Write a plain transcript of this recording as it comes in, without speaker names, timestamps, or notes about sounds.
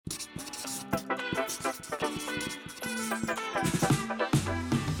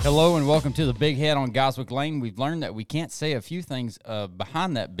Hello and welcome to the Big Head on Goswick Lane. We've learned that we can't say a few things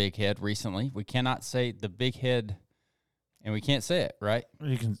behind that big head recently. We cannot say the big head, and we can't say it, right?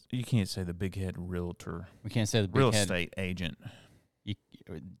 You can't say the big head realtor. We can't say the big Real head estate agent.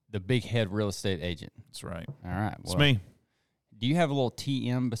 The big head real estate agent. That's right. All right. It's me. Do you have a little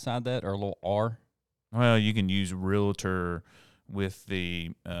TM beside that or a little R? Well, you can use realtor with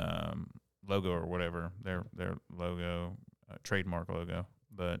the logo or whatever, their logo, trademark logo,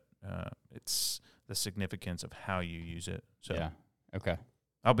 but it's the significance of how you use it. So Yeah. Okay.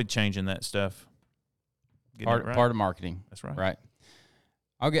 I'll be changing that stuff. Getting it right. Part of marketing. That's right. Right.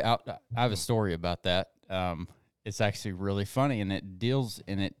 I'll get out. I have a story about that. It's actually really funny, and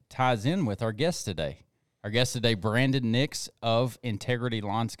it ties in with our guest today. Our guest today, Brandon Nix of Integrity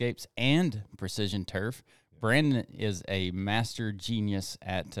Lawnscapes and Precision Turf. Brandon is a master genius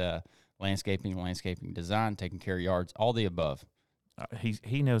at landscaping design, taking care of yards, all the above.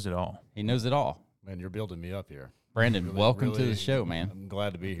 He knows it all. He knows it all. Man, you're building me up here. Brandon, welcome to the show, man. I'm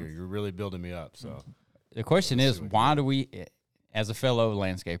glad to be here. You're really building me up. So the question is, why do we, as a fellow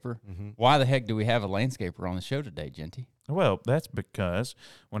landscaper, why the heck do we have a landscaper on the show today, Genty? Well, that's because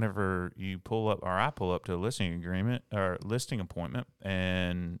whenever you pull up, or I pull up to a listing agreement or listing appointment,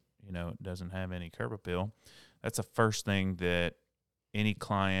 and it doesn't have any curb appeal, that's the first thing that any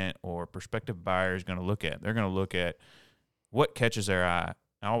client or prospective buyer is going to look at. They're going to look at what catches their eye.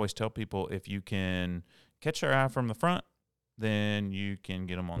 I always tell people, if you can catch their eye from the front, then you can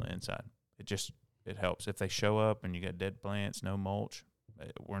get them on the inside. It helps. If they show up and you got dead plants, no mulch,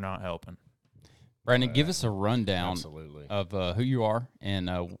 we're not helping. Brandon, give us a rundown absolutely of who you are and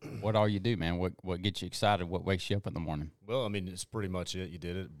what all you do, man. What gets you excited? What wakes you up in the morning? Well, I mean, it's pretty much it. You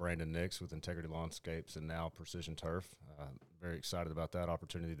did it. Brandon Nix with Integrity Lawnscapes and now Precision Turf. Very excited about that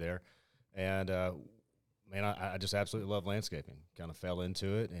opportunity there. And, man, I just absolutely love landscaping. Kind of fell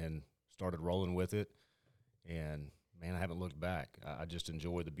into it and started rolling with it. And, man, I haven't looked back. I just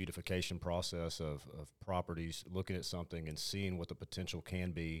enjoy the beautification process of properties, looking at something and seeing what the potential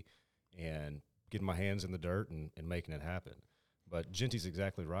can be and getting my hands in the dirt and making it happen. But Genty's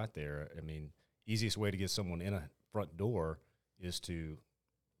exactly right there. I mean, easiest way to get someone in a front door is to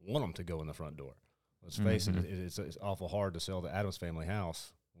want them to go in the front door. Let's face it, it's awful hard to sell the Addams Family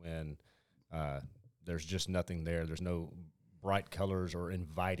house when there's just nothing there. There's no bright colors or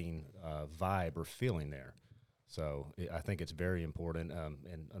inviting vibe or feeling there. So I think it's very important.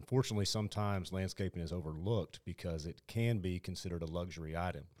 And unfortunately, sometimes landscaping is overlooked because it can be considered a luxury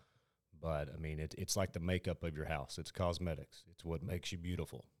item. But, I mean, it's like the makeup of your house. It's cosmetics. It's what makes you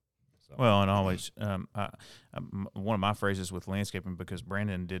beautiful. So. Well, and always, one of my phrases with landscaping, because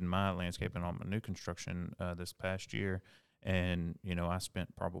Brandon did my landscaping on my new construction this past year, and, I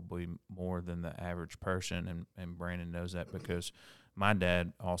spent probably more than the average person, and Brandon knows that because my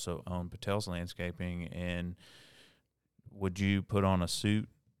dad also owned Patel's Landscaping, and would you put on a suit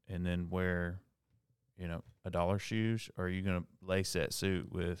and then wear, $1 shoes, or are you going to lace that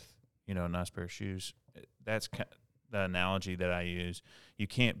suit with a nice pair of shoes? That's the analogy that I use. You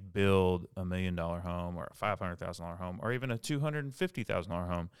can't build $1 million home or a $500,000 home or even a $250,000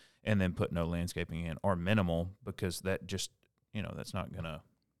 home and then put no landscaping in or minimal, because that just, that's not going to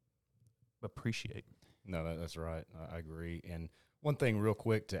appreciate. No, that's right. I agree. And one thing real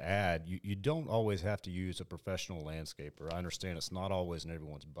quick to add, you don't always have to use a professional landscaper. I understand it's not always in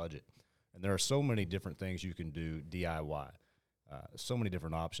everyone's budget. And there are so many different things you can do DIY. So many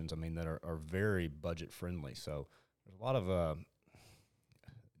different options, I mean, that are very budget friendly. So there's a lot of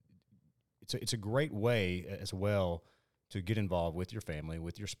it's a great way as well to get involved with your family,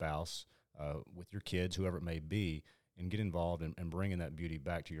 with your spouse, with your kids, whoever it may be, and get involved in bringing that beauty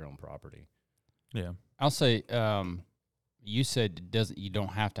back to your own property. Yeah. I'll say, you said you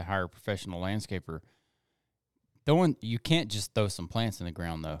don't have to hire a professional landscaper. You can't just throw some plants in the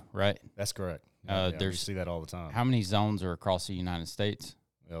ground, though, right? That's correct. We see that all the time. How many zones are across the United States?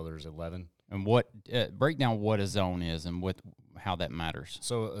 Well, there's 11. And what break down what a zone is and how that matters.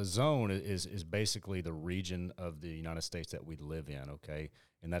 So a zone is basically the region of the United States that we live in, okay?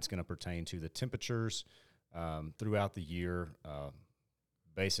 And that's going to pertain to the temperatures throughout the year,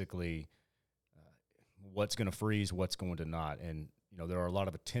 basically what's going to freeze, what's going to not. And, there are a lot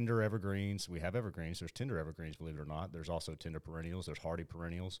of tender evergreens. We have evergreens. There's tender evergreens, believe it or not. There's also tender perennials. There's hardy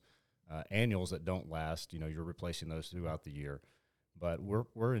perennials. Annuals that don't last, you're replacing those throughout the year. But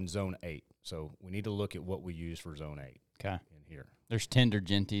we're in Zone 8, so we need to look at what we use for Zone 8 in here. There's tender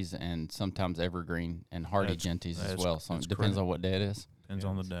genties and sometimes evergreen and hardy genties as well, so it depends on what day it is. Depends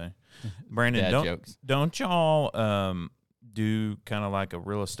on the day. Brandon, don't y'all do kind of like a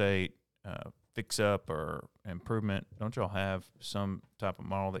real estate fix up or improvement, don't y'all have some type of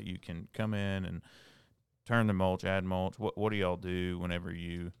model that you can come in and turn the mulch, add mulch? What do y'all do whenever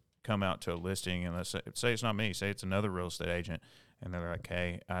you come out to a listing and let's say it's not me, say it's another real estate agent, and they're like,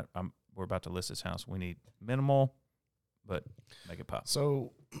 hey, we're about to list this house. We need minimal, but make it pop.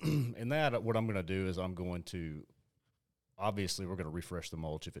 So in that, what I'm going to do is obviously we're going to refresh the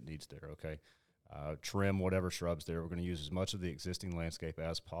mulch if it needs there, okay? Trim whatever shrubs there. We're going to use as much of the existing landscape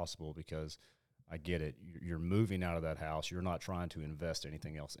as possible because I get it. You're moving out of that house. You're not trying to invest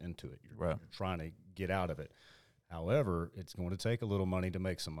anything else into it. You're trying to get out of it. However, it's going to take a little money to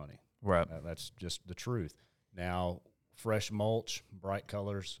make some money. Right. That's just the truth. Now, fresh mulch, bright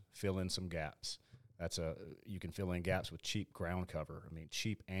colors, fill in some gaps. You can fill in gaps with cheap ground cover. I mean,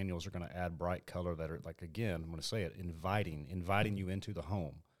 cheap annuals are going to add bright color that are, like, again, I'm going to say it, inviting you into the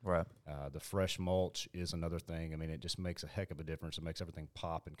home. Right. The fresh mulch is another thing. I mean, it just makes a heck of a difference. It makes everything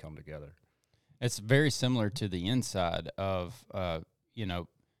pop and come together. It's very similar to the inside of,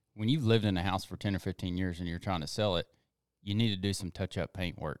 when you've lived in a house for 10 or 15 years and you're trying to sell it, you need to do some touch-up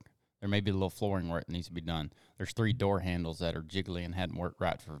paint work. There may be a little flooring work that needs to be done. There's 3 door handles that are jiggly and hadn't worked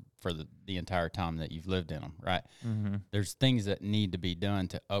right for the entire time that you've lived in them, right? Mm-hmm. There's things that need to be done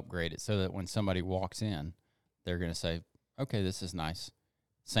to upgrade it so that when somebody walks in, they're going to say, okay, this is nice.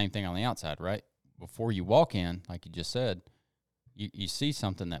 Same thing on the outside, right? Before you walk in, like you just said, you see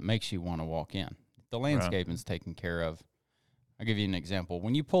something that makes you want to walk in. The landscaping's taken care of. I'll give you an example.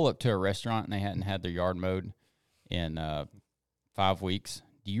 When you pull up to a restaurant and they hadn't had their yard mowed in 5 weeks,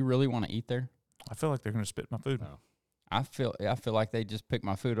 do you really want to eat there? I feel like they're going to spit my food. No. I feel like they just picked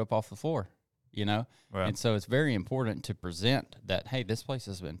my food up off the floor, Right. And so it's very important to present that, hey, this place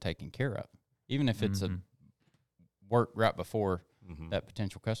has been taken care of, even if it's a work right before that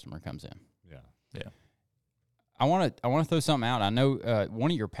potential customer comes in. Yeah. I want to throw something out. I know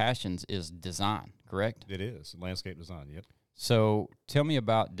one of your passions is design, correct? It is landscape design. Yep. So tell me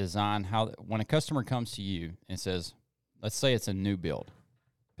about design. How when a customer comes to you and says, let's say it's a new build,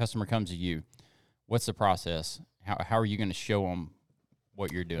 customer comes to you, what's the process? How are you going to show them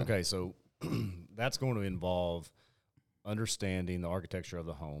what you're doing? Okay, so that's going to involve understanding the architecture of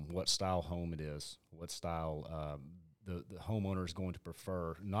the home, what style home it is, what style the homeowner is going to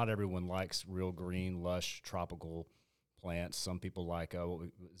prefer. Not everyone likes real green, lush, tropical plants. Some people like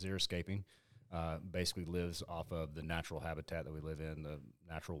xeriscaping. Basically lives off of the natural habitat that we live in. The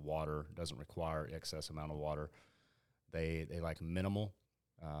natural water doesn't require excess amount of water. They like minimal.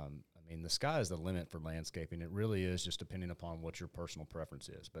 The sky is the limit for landscaping. It really is, just depending upon what your personal preference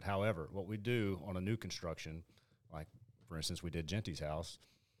is. But however, what we do on a new construction, like for instance, we did Genty's house,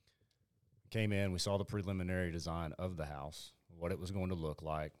 came in, we saw the preliminary design of the house, what it was going to look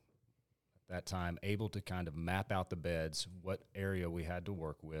like. At that time, able to kind of map out the beds, what area we had to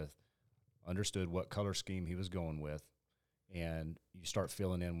work with, understood what color scheme he was going with, and you start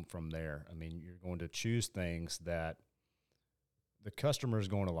filling in from there. I mean, you're going to choose things that the customer is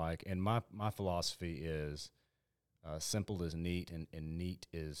going to like, and my philosophy is simple is neat, and neat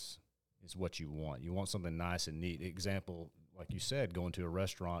is what you want. You want something nice and neat. Example, like you said, going to a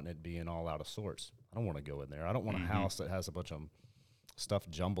restaurant and it being all out of sorts. I don't want to go in there. I don't want a house that has a bunch of stuff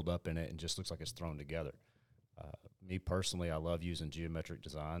jumbled up in it and just looks like it's thrown together. Me personally, I love using geometric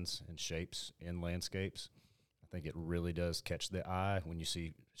designs and shapes in landscapes. I think it really does catch the eye when you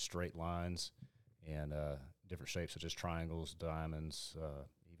see straight lines and different shapes such as triangles, diamonds,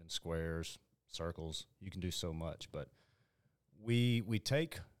 even squares, circles. You can do so much. But we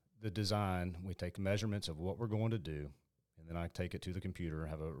take the design, we take measurements of what we're going to do, and then I take it to the computer,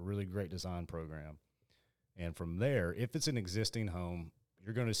 have a really great design program. And from there, if it's an existing home,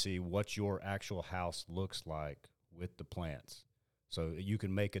 you're going to see what your actual house looks like with the plants. So you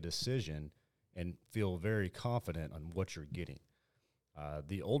can make a decision and feel very confident on what you're getting.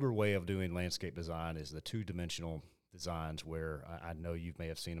 The older way of doing landscape design is the 2-dimensional designs where I know you may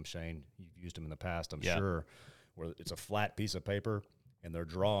have seen them, Shane. You've used them in the past, I'm sure, where it's a flat piece of paper and they're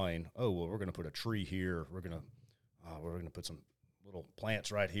drawing, we're going to put a tree here. We're going to put some little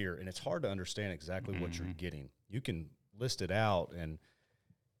plants right here. And it's hard to understand exactly what you're getting. You can list it out, and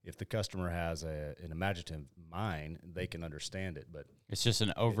if the customer has an imaginative mind, they can understand it. But it's just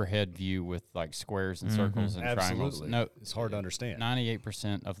an overhead view with like squares and circles and triangles. Absolutely. No, it's hard to understand.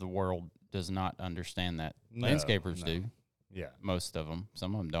 98% of the world does not understand that. No, Landscapers no. do. Yeah. Most of them.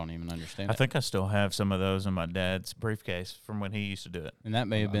 Some of them don't even understand I it. think I still have some of those in my dad's briefcase from when he used to do it. And that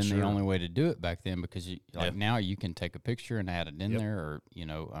may have I'm been the sure. only way to do it back then, because now you can take a picture and add it in Yep. there, or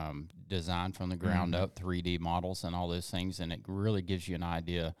design from the ground up, 3D models and all those things, and it really gives you an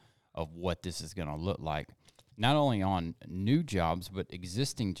idea of what this is going to look like. not only on new jobs, but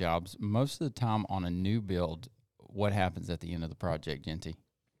existing jobs. Most of the time on a new build, what happens at the end of the project, Genty?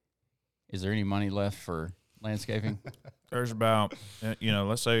 Is there any money left for landscaping? There's about,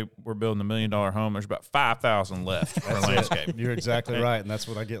 let's say we're building $1 million home. There's about 5,000 left for landscape. You're exactly right, and that's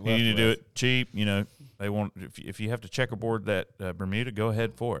what I get left. You need to with. do it cheap. They want if you have to checkerboard that Bermuda, go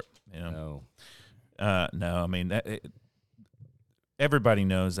ahead for it. No. No. I mean everybody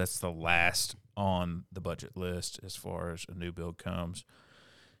knows that's the last on the budget list as far as a new build comes.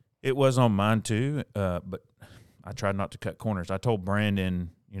 It was on mine too, but I tried not to cut corners. I told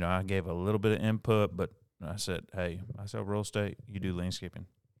Brandon, I gave a little bit of input, but I said, hey, I sell real estate. You do landscaping.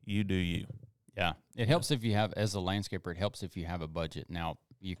 You do you. Yeah. It helps if you have, as a landscaper, it helps if you have a budget. Now,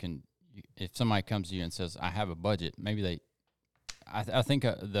 if somebody comes to you and says, I have a budget, maybe I think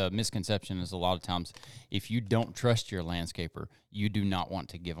the misconception is a lot of times if you don't trust your landscaper, you do not want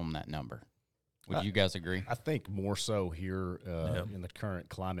to give them that number. Would you guys agree? I think more so here in the current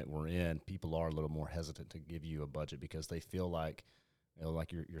climate we're in, people are a little more hesitant to give you a budget because they feel like,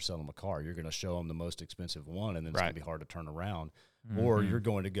 like you're selling them a car. You're going to show them the most expensive one, and then it's going to be hard to turn around. Mm-hmm. Or you're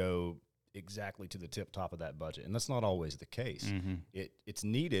going to go exactly to the tip top of that budget, and that's not always the case. Mm-hmm. It's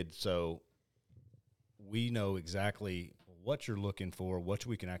needed so we know exactly what you're looking for, what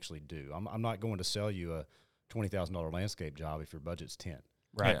we can actually do. I'm not going to sell you a $20,000 landscape job if your budget's 10.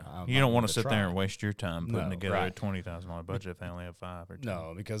 Right. Yeah. You don't want to sit there and waste your time putting together a $20,000 budget if they only have 5 or 10.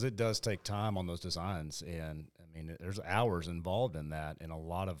 No, because it does take time on those designs. And, I mean, there's hours involved in that and a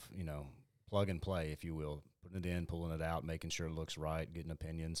lot of, plug and play, if you will, putting it in, pulling it out, making sure it looks right, getting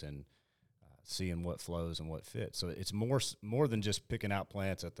opinions and seeing what flows and what fits. So it's more than just picking out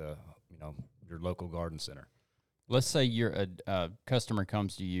plants at the, your local garden center. Let's say you're a customer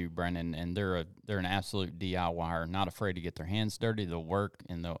comes to you, Brandon, and they're an absolute DIYer, not afraid to get their hands dirty. They'll work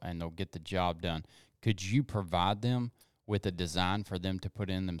and they'll get the job done. Could you provide them with a design for them to put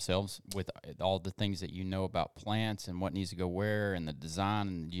in themselves with all the things that you know about plants and what needs to go where and the design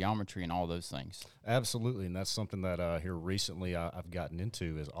and the geometry and all those things? Absolutely, and that's something that here recently I've gotten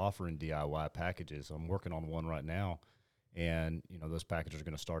into is offering DIY packages. I'm working on one right now. And, those packages are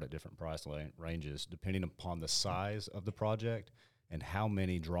going to start at different price ranges depending upon the size of the project and how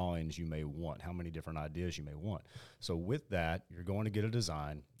many drawings you may want, how many different ideas you may want. So with that, you're going to get a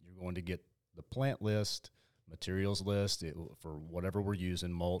design. You're going to get the plant list, materials list for whatever we're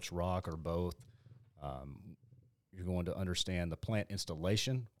using, mulch, rock, or both. You're going to understand the plant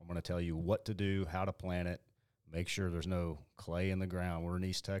installation. I'm going to tell you what to do, how to plant it. Make sure there's no clay in the ground. We're in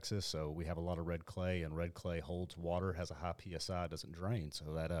East Texas, so we have a lot of red clay, and red clay holds water, has a high PSI, doesn't drain,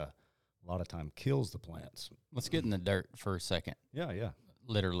 so that a lot of time kills the plants. Let's get in the dirt for a second. Yeah.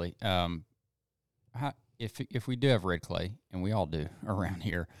 Literally. If we do have red clay, and we all do around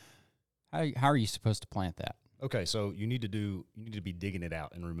here, how are you supposed to plant that? Okay, so you need to be digging it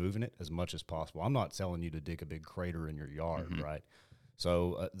out and removing it as much as possible. I'm not telling you to dig a big crater in your yard, mm-hmm. right?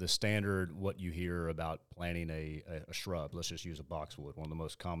 So the standard, what you hear about planting a shrub, let's just use a boxwood, one of the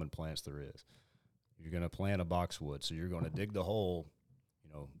most common plants there is. You're going to plant a boxwood, so you're going to dig the hole,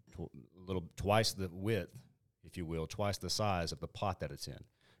 twice the width, if you will, twice the size of the pot that it's in.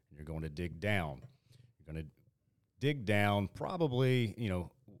 And you're going to dig down. You're going to dig down probably,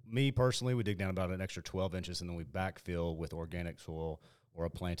 me personally, we dig down about an extra 12 inches, and then we backfill with organic soil or a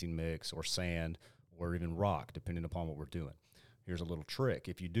planting mix or sand or even rock, depending upon what we're doing. Here's a little trick.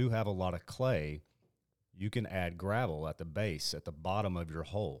 If you do have a lot of clay, you can add gravel at the base, at the bottom of your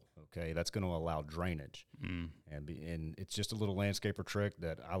hole, okay? That's going to allow drainage. Mm. And it's just a little landscaper trick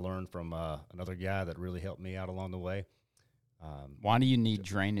that I learned from another guy that really helped me out along the way. Why do you need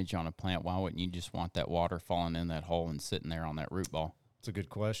drainage on a plant? Why wouldn't you just want that water falling in that hole and sitting there on that root ball? It's a good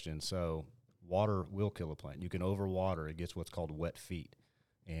question. So water will kill a plant. You can overwater. It gets what's called wet feet.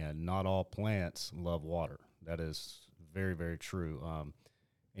 And not all plants love water. That is very, very true.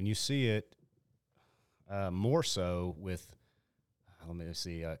 And you see it more so with,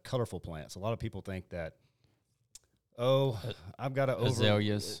 colorful plants. A lot of people think that, I've got to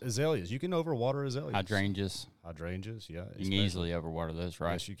azaleas. Azaleas. You can overwater azaleas. Hydrangeas, yeah. You can easily overwater those,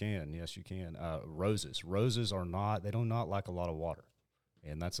 right? Yes, you can. Roses. Roses they do not like a lot of water.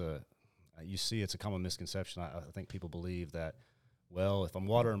 And that's you see it's a common misconception. I think people believe that, well, if I'm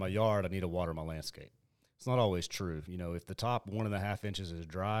watering my yard, I need to water my landscape. It's not always true. If the top 1.5 inches is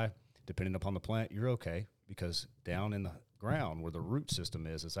dry, depending upon the plant, you're okay, because down in the ground where the root system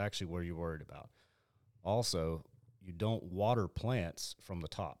is actually where you're worried about. Also, you don't water plants from the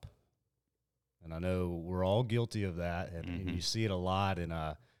top. And I know we're all guilty of that, and, mm-hmm. and you see it a lot, and,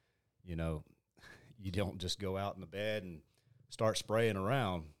 you don't just go out in the bed and start spraying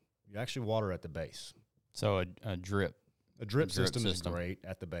around. You actually water at the base. So a drip. A drip system is system. great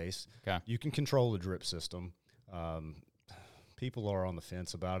at the base. Okay. You can control the drip system. People are on the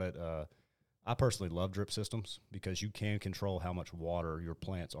fence about it. I personally love drip systems because you can control how much water your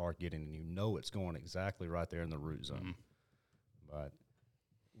plants are getting, and you know it's going exactly right there in the root zone. But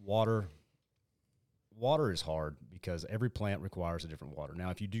water is hard because every plant requires a different water. Now,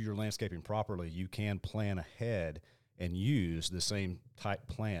 if you do your landscaping properly, you can plan ahead and use the same type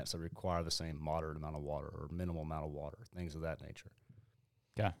plants that require the same moderate amount of water or minimal amount of water, things of that nature.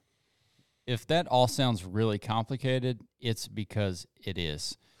 Okay. If that all sounds really complicated, it's because it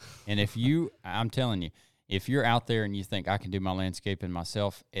is. And if I'm telling you, if you're out there and you think I can do my landscaping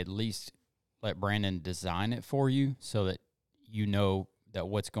myself, at least let Brandon design it for you so that you know that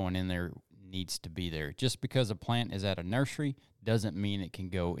what's going in there needs to be there. Just because a plant is at a nursery doesn't mean it can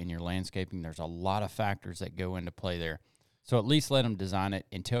go in your landscaping. There's a lot of factors that go into play there. So at least let them design it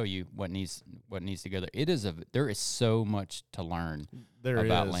and tell you what needs to go there. There is so much to learn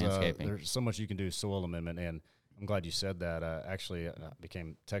about landscaping. There's so much you can do soil amendment, and I'm glad you said that. Actually, I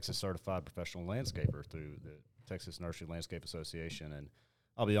became Texas Certified Professional Landscaper through the Texas Nursery Landscape Association, and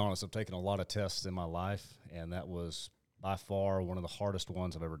I'll be honest, I've taken a lot of tests in my life, and that was by far one of the hardest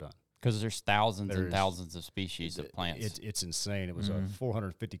ones I've ever done. Because there's thousands and thousands of species of plants. It's insane. It was a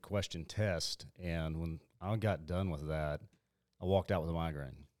 450 question test, and when I got done with that, I walked out with a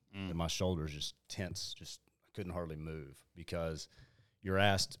migraine, and my shoulders just tense. I couldn't hardly move because you're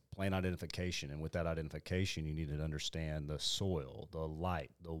asked plant identification, and with that identification, you need to understand the soil, the light,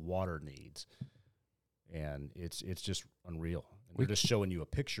 the water needs, and it's just unreal. And we're just showing you a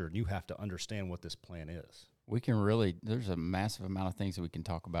picture, and you have to understand what this plant is. There's a massive amount of things that we can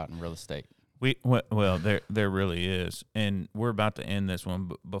talk about in real estate. Well, there really is, and we're about to end this one.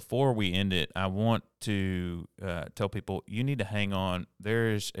 But before we end it, I want to tell people you need to hang on.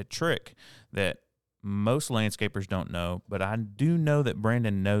 There's a trick that most landscapers don't know, but I do know that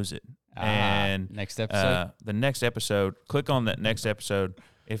Brandon knows it. And next episode, the next episode, click on that next episode.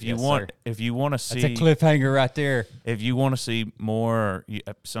 If you want to see, that's a cliffhanger right there. If you want to see more,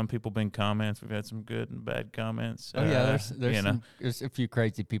 some people been comments. We've had some good and bad comments. Oh yeah, there's a few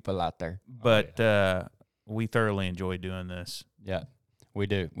crazy people out there. But we thoroughly enjoy doing this. Yeah, we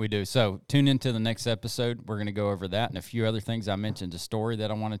do. So tune into the next episode. We're going to go over that and a few other things. I mentioned a story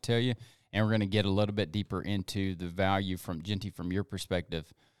that I want to tell you, and we're going to get a little bit deeper into the value from your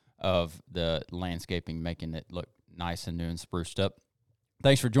perspective of the landscaping, making it look nice and new and spruced up.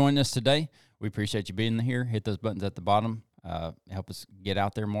 Thanks for joining us today. We appreciate you being here. Hit those buttons at the bottom. Help us get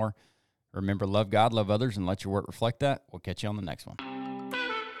out there more. Remember, love God, love others, and let your work reflect that. We'll catch you on the next one.